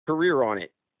career on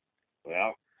it.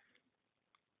 Well,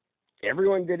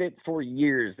 everyone did it for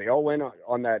years. They all went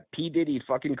on that P. Diddy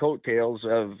fucking coattails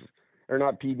of, or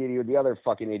not P. Diddy, or the other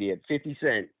fucking idiot, 50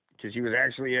 Cent, because he was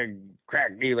actually a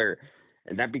crack dealer.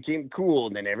 And that became cool.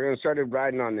 And then everyone started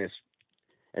riding on this.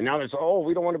 And now it's, oh,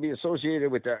 we don't want to be associated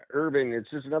with the urban.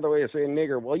 It's just another way of saying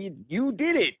nigger. Well, you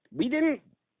did it. We didn't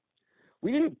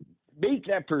make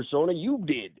that persona. You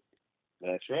did.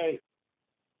 That's right.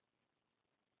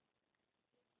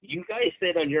 You guys say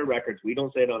it on your records. We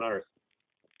don't say it on ours.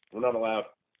 We're not allowed.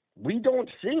 We don't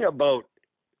sing about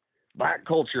black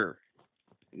culture.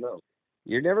 No.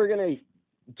 You're never going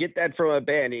to get that from a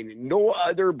band. And no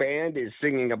other band is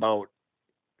singing about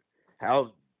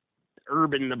how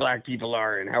urban the black people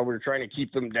are and how we're trying to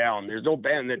keep them down. There's no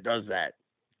band that does that.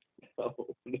 No,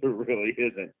 there really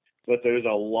isn't. But there's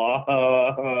a lot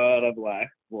of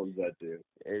black ones that do.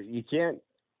 You can't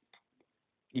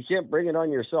bring it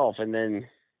on yourself and then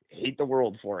hate the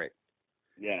world for it.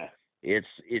 Yeah. It's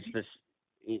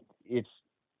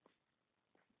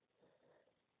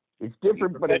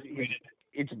different, but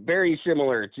it's very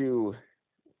similar to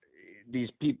these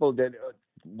people that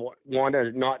want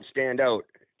to not stand out.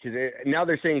 Now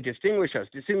they're saying distinguish us,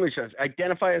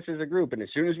 identify us as a group, and as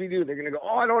soon as we do, they're going to go,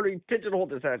 oh, I don't want to be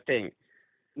pigeonholed as that thing.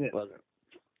 Yeah. Well,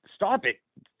 stop it.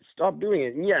 Stop doing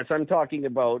it. And yes, I'm talking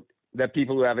about the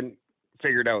people who haven't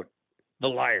figured out the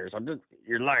liars.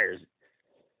 You're liars.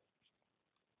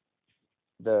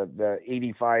 The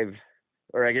 85,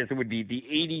 or I guess it would be the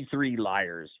 83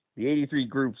 liars, the 83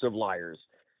 groups of liars.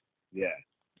 Yeah.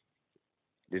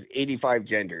 There's 85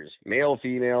 genders, male,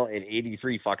 female, and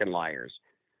 83 fucking liars.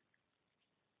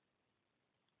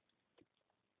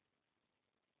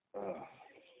 Oh,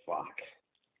 fuck.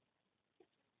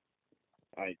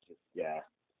 Yeah.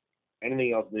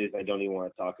 Anything else news I don't even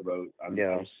want to talk about. I'm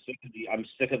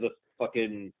sick of the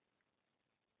fucking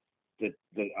the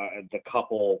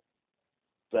couple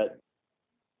that,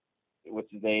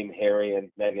 what's his name, Harry and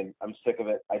Meghan. I'm sick of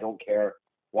it. I don't care.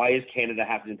 Why is Canada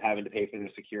having to pay for their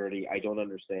security? I don't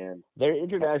understand. They're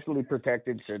internationally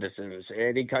protected citizens.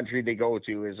 Any country they go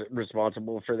to is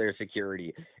responsible for their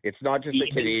security. It's not just a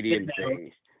Canadian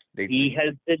thing. He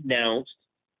has denounced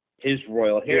his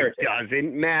royal heritage. It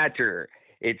doesn't matter.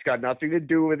 It's got nothing to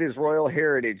do with his royal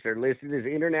heritage. They're listed as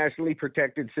internationally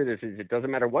protected citizens. It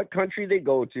doesn't matter what country they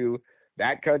go to.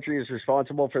 That country is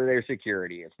responsible for their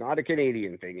security. It's not a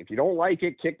Canadian thing. If you don't like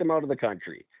it, kick them out of the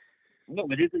country. No,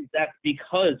 it isn't that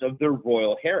because of their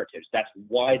royal heritage. That's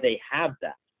why they have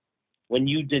that. When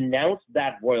you denounce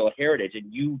that royal heritage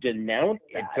and you denounce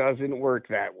that... It doesn't work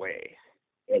that way.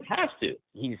 It has to.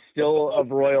 He's still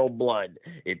of royal blood.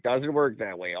 It doesn't work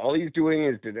that way. All he's doing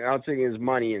is denouncing his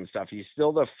money and stuff. He's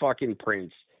still the fucking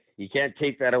prince. You can't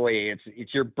take that away.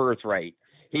 It's your birthright.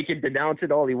 He can denounce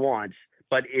it all he wants,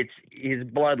 but it's his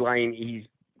bloodline.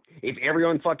 If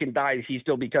everyone fucking dies, he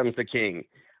still becomes the king,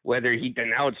 whether he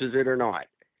denounces it or not.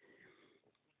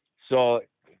 So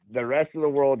the rest of the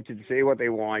world can say what they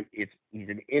want. He's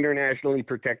an internationally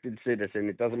protected citizen.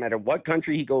 It doesn't matter what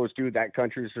country he goes to, that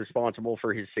country is responsible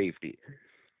for his safety.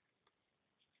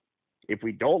 If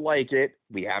we don't like it,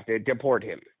 we have to deport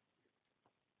him.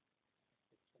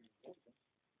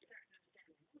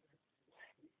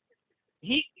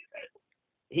 He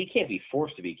can't be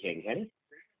forced to be king, can he?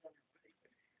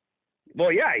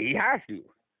 Well, yeah, he has to.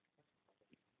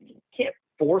 You can't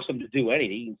force him to do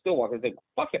anything. You can still walk and say,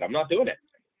 fuck it, I'm not doing it.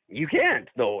 You can't,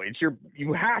 though.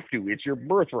 You have to. It's your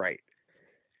birthright.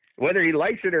 Whether he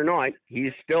likes it or not,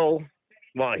 he's still,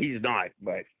 well, he's not,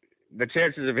 but the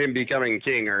chances of him becoming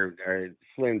king are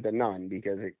slim to none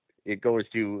because it goes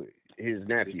to his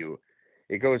nephew.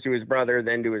 It goes to his brother,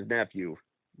 then to his nephew,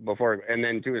 and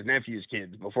then to his nephew's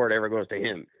kids before it ever goes to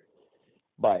him.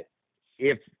 But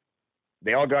if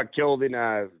they all got killed in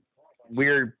a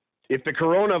weird, if the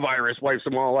coronavirus wipes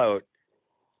them all out,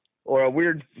 or a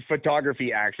weird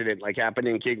photography accident like happened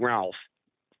in King Ralph.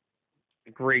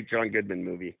 Great John Goodman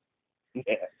movie.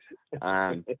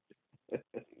 Yeah.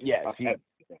 Yes.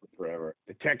 Forever.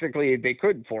 Technically, they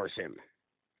could force him.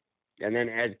 And then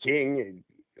as king,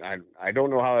 I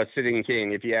don't know how a sitting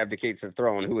king, if he abdicates the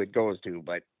throne, who it goes to,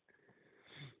 but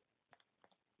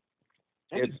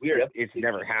it's weird. It's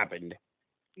never happened.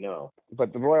 No.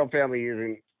 But the royal family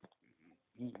isn't.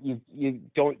 You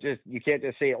can't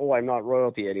just say, oh, I'm not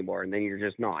royalty anymore, and then you're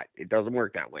just not. It doesn't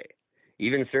work that way.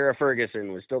 Even Sarah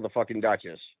Ferguson was still the fucking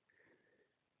Duchess,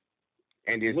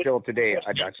 and is still today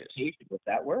a Duchess. Would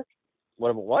that work? What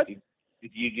about what? Did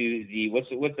you do the what's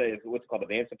called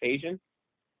emancipation?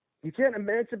 You can't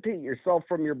emancipate yourself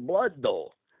from your blood,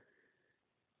 though.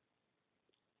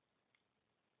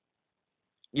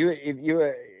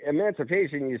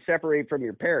 emancipation, you separate from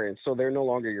your parents, so they're no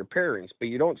longer your parents, but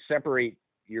you don't separate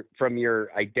from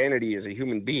your identity as a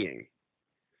human being.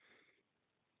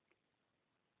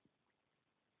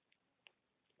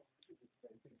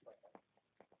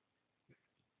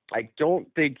 I don't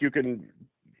think you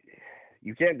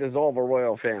can't dissolve a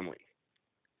royal family.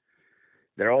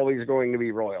 They're always going to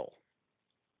be royal.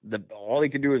 All they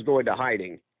could do is go into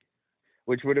hiding,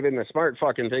 which would have been the smart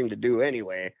fucking thing to do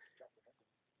anyway.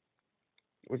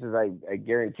 Which is, I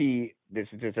guarantee, this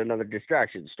is just another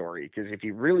distraction story. Because if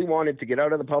you really wanted to get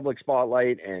out of the public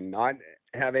spotlight and not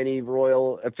have any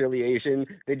royal affiliation,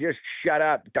 they just shut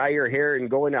up, dye your hair, and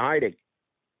go into hiding.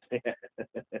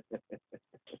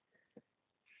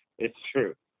 It's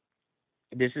true.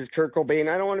 This is Kurt Cobain,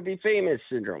 I don't want to be famous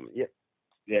syndrome.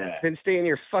 Yeah. Then stay in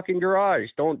your fucking garage.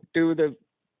 Don't do the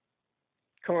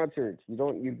concerts.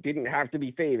 You didn't have to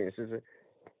be famous.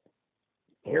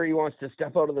 Harry wants to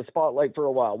step out of the spotlight for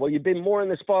a while. Well, you've been more in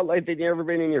the spotlight than you've ever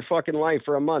been in your fucking life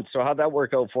for a month. So how'd that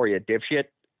work out for you, dipshit?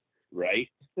 Right.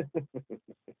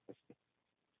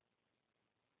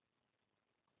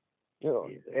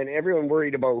 And everyone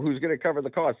worried about who's going to cover the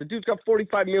cost. The dude's got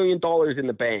 $45 million in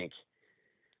the bank.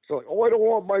 So, I don't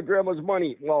want my grandma's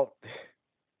money. Well,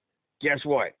 guess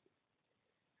what?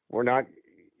 We're not,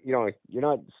 you're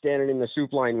not standing in the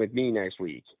soup line with me next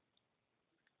week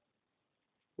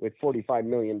with $45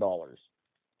 million.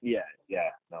 Yeah.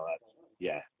 No,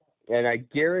 yeah. And I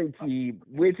guarantee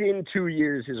within 2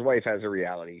 years, his wife has a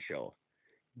reality show.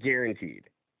 Guaranteed.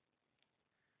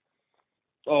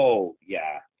 Oh,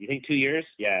 yeah. You think 2 years?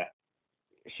 Yeah.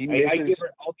 I'll give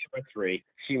her 3.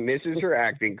 She misses her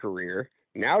acting career.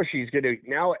 Now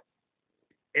now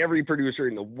every producer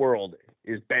in the world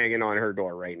is banging on her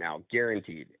door right now.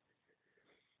 Guaranteed.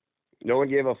 No one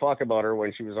gave a fuck about her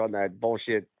when she was on that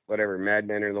bullshit, whatever, Mad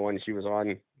Men or the one she was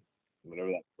on.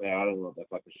 Whatever that, I don't know what that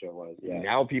fucking show was. Yeah.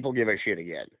 Now people give a shit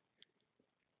again.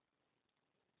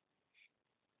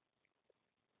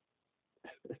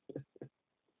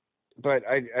 But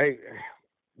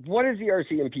what is the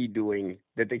RCMP doing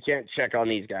that they can't check on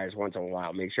these guys once in a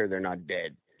while, make sure they're not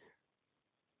dead?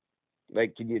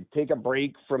 Like, can you take a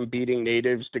break from beating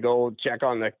natives to go check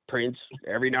on the prince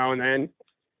every now and then?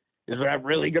 Is that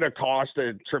really going to cost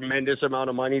a tremendous amount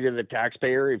of money to the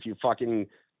taxpayer if you fucking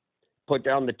put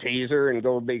down the taser and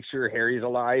go make sure Harry's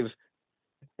alive?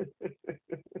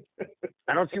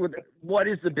 I don't see what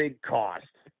is the big cost?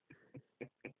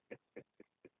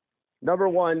 Number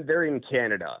one, they're in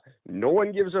Canada. No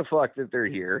one gives a fuck that they're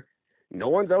here. No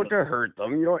one's out to hurt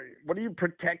them. What are you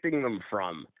protecting them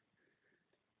from?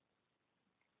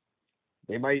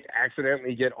 They might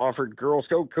accidentally get offered Girl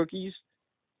Scout cookies.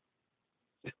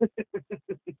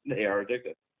 They are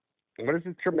addicted. What is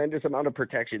the tremendous amount of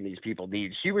protection these people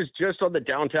need? She was just on the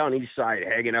downtown east side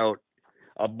hanging out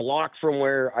a block from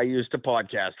where I used to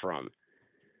podcast from.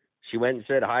 She went and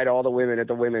said hi to all the women at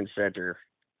the women's center.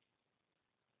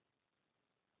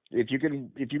 If you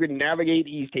can navigate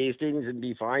East Hastings and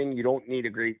be fine, you don't need a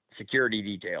great security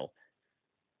detail.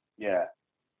 Yeah.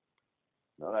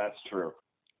 No, that's true.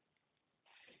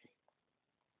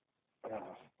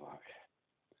 Oh, fuck.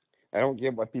 I don't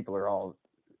get what people are all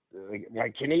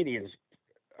like Canadians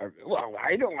are. Well,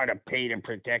 I don't want to pay to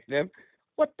protect them.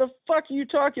 What the fuck are you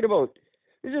talking about?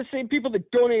 These are the same people that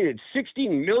donated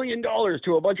 $16 million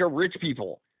to a bunch of rich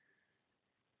people.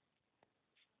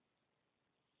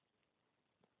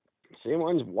 Same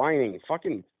ones whining.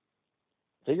 Fucking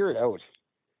figure it out.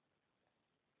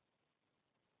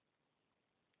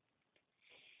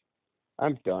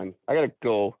 I'm done. I gotta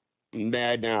go. I'm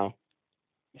mad now.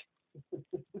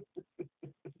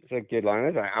 It's a good line.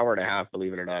 It's an hour and a half,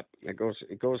 believe it or not. It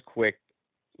goes quick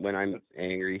when I'm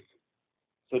angry.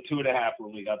 So 2.5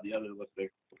 when we got the other listening.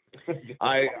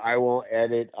 I will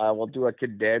edit. I will do a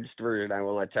condensed version. I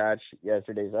will attach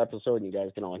yesterday's episode, and you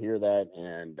guys can all hear that.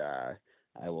 And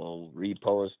I will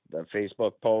repost the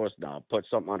Facebook post, and I'll put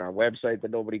something on our website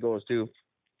that nobody goes to.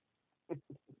 And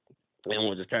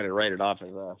we'll just try to write it off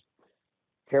as a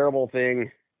terrible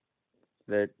thing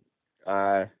that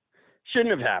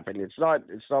shouldn't have happened. It's not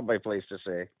my place to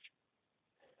say.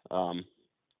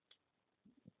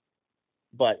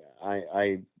 But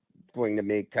I'm going to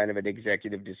make kind of an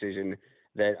executive decision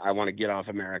that I want to get off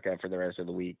America for the rest of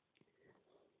the week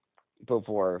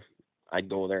before I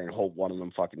go there and hope one of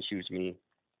them fucking shoots me.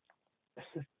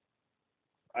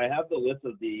 I have the list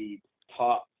of the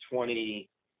top 20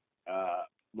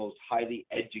 most highly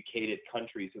educated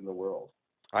countries in the world.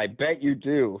 I bet you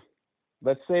do.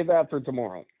 Let's save that for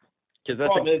tomorrow. Because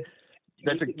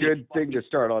that's a good thing to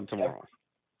start on tomorrow.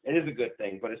 It is a good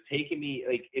thing, but it's taken me,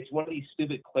 like, it's one of these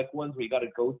stupid click ones where you got to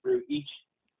go through each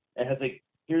It has like,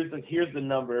 here's the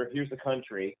number, here's the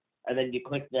country, and then you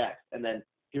click next, and then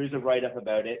here's a write-up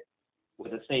about it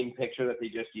with the same picture that they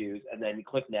just used, and then you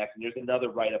click next, and there's another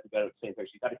write-up about it, the same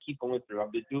picture. You got to keep going through.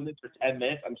 I've been doing this for 10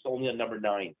 minutes. I'm still only on number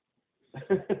 9.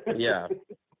 Yeah.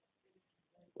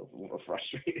 A little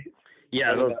frustrated.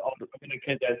 Yeah. I'm going to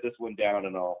condense this one down,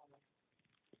 and I'll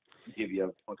give you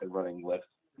a fucking running list.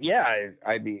 Yeah,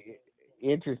 I'd be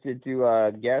interested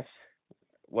to guess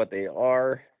what they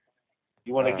are.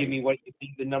 You want to give me what you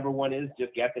think the number 1 is?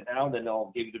 Just guess it now, and then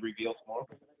I'll give you the reveal tomorrow.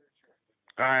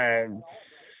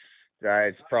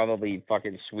 It's probably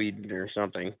fucking Sweden or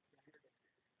something.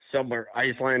 Somewhere.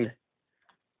 Iceland.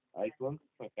 Iceland?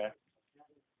 Okay.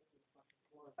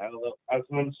 I don't know. I'm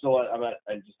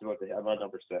on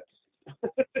number 6.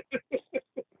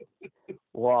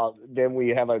 Well, then we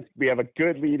have a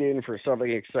good lead in for something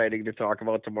exciting to talk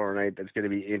about tomorrow night that's going to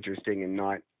be interesting and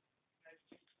not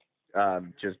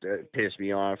just piss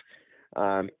me off.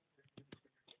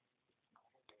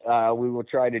 We will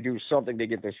try to do something to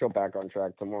get the show back on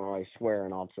track tomorrow, I swear,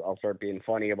 and I'll start being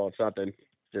funny about something.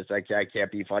 Just I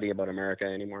can't be funny about America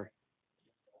anymore.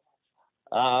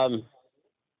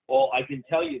 Well, I can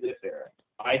tell you this, Eric.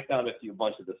 I found a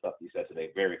bunch of the stuff you said today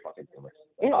very fucking humorous.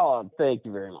 Oh, thank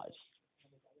you very much.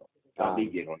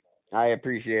 I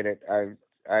appreciate it.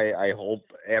 I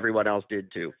hope everyone else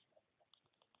did too.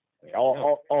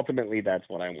 Ultimately, that's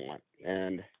what I want,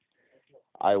 and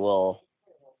I'll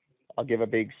give a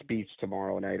big speech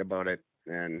tomorrow night about it,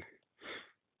 and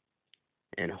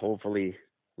hopefully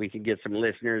we can get some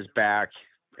listeners back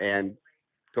and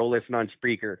go listen on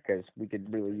Spreaker, because we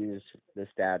could really use the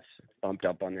stats bumped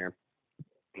up on there.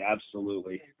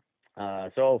 Absolutely.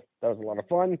 So that was a lot of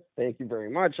fun. Thank you very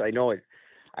much. I know it.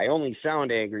 I only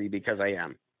sound angry because I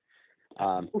am.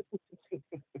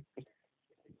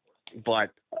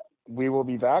 But we will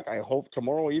be back. I hope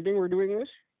tomorrow evening we're doing this.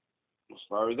 As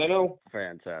far as I know.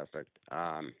 Fantastic.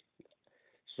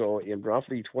 So in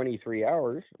roughly 23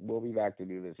 hours, we'll be back to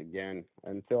do this again.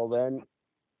 Until then,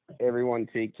 everyone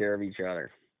take care of each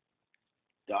other.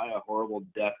 Die a horrible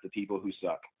death to people who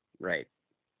suck. Right.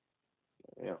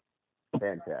 Yeah.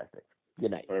 Fantastic.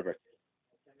 Good night. Perfect.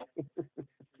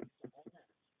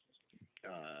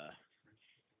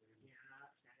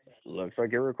 Looks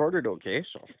like it recorded okay,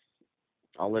 so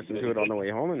I'll listen to it on the way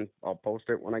home, and I'll post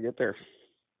it when I get there.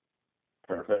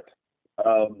 Perfect.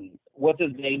 What's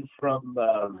his name from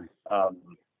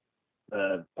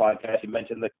the podcast? You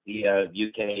mentioned the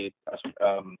UK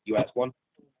US one?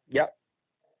 Yep.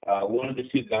 One of the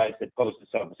two guys had posted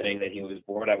something saying that he was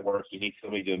bored at work. He needs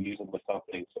somebody to amuse him with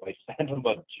something. So I sent him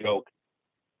a joke.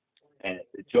 And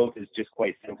the joke is just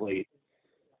quite simply,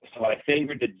 so I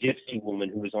favored the gypsy woman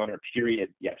who was on her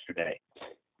period yesterday.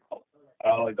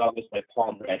 All I got was my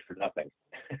palm red for nothing.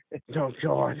 Oh,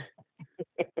 God.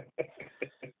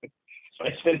 So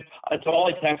I said, that's all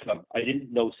I texted him. I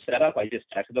didn't know setup. I just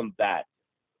texted him that.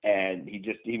 And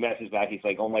he messages back. He's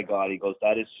like, oh, my God. He goes,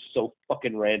 that is so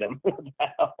fucking random.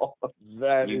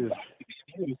 That is.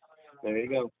 There you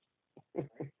go.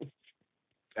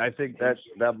 I think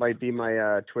that might be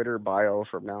my Twitter bio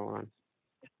from now on.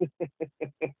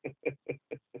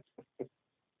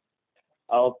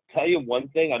 I'll tell you one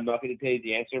thing. I'm not going to tell you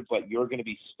the answer, but you're going to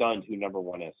be stunned who number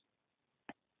 1 is.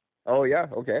 Oh, yeah.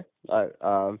 Okay.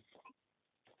 I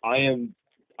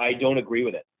don't agree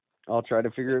with it. I'll try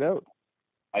to figure it out.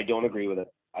 I don't agree with it.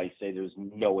 I say there's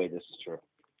no way this is true.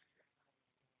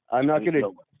 I'm not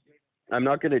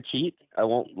gonna cheat. I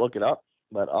won't look it up,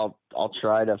 but I'll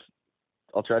try to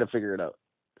figure it out.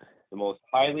 The most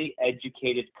highly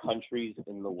educated countries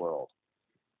in the world.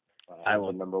 I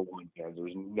will. Number 1 here.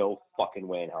 There's no fucking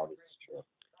way in hell this is true.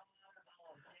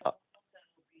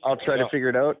 I'll try to figure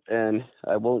it out, and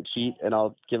I won't cheat, and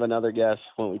I'll give another guess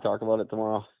when we talk about it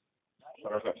tomorrow.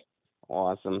 Perfect.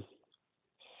 Awesome.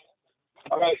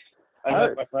 All right.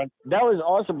 My friend. That was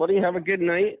awesome, buddy. Have a good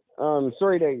night.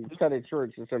 Sorry to cut it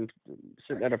short since I'm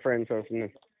sitting at a friend's house, and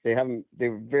they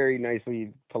very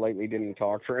nicely, politely didn't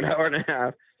talk for an hour and a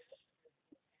half.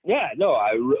 Yeah, no,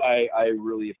 I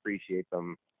really appreciate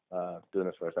them doing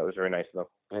this for us. That was very nice of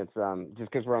them. It's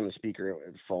just because we're on the speaker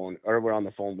phone, or we're on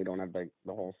the phone, we don't have the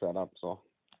whole setup, so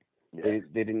yeah.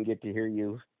 They didn't get to hear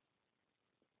you,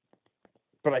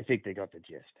 but I think they got the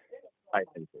gist. I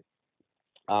think so.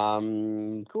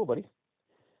 Cool, buddy.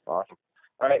 Awesome.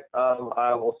 All right.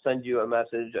 I will send you a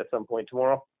message at some point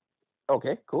tomorrow.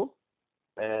 Okay, cool.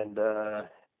 And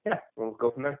yeah, we'll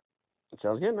go from there.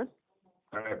 Sounds good, man.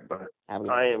 All right, but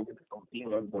I am going to go pee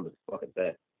and I'm going to fucking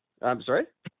bed. I'm sorry?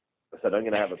 I said I'm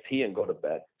going to have a pee and go to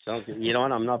bed. Sounds good. You know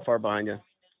what? I'm not far behind you.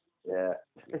 Yeah.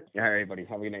 All right, buddy.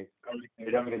 Have a good night.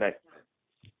 Have a good night.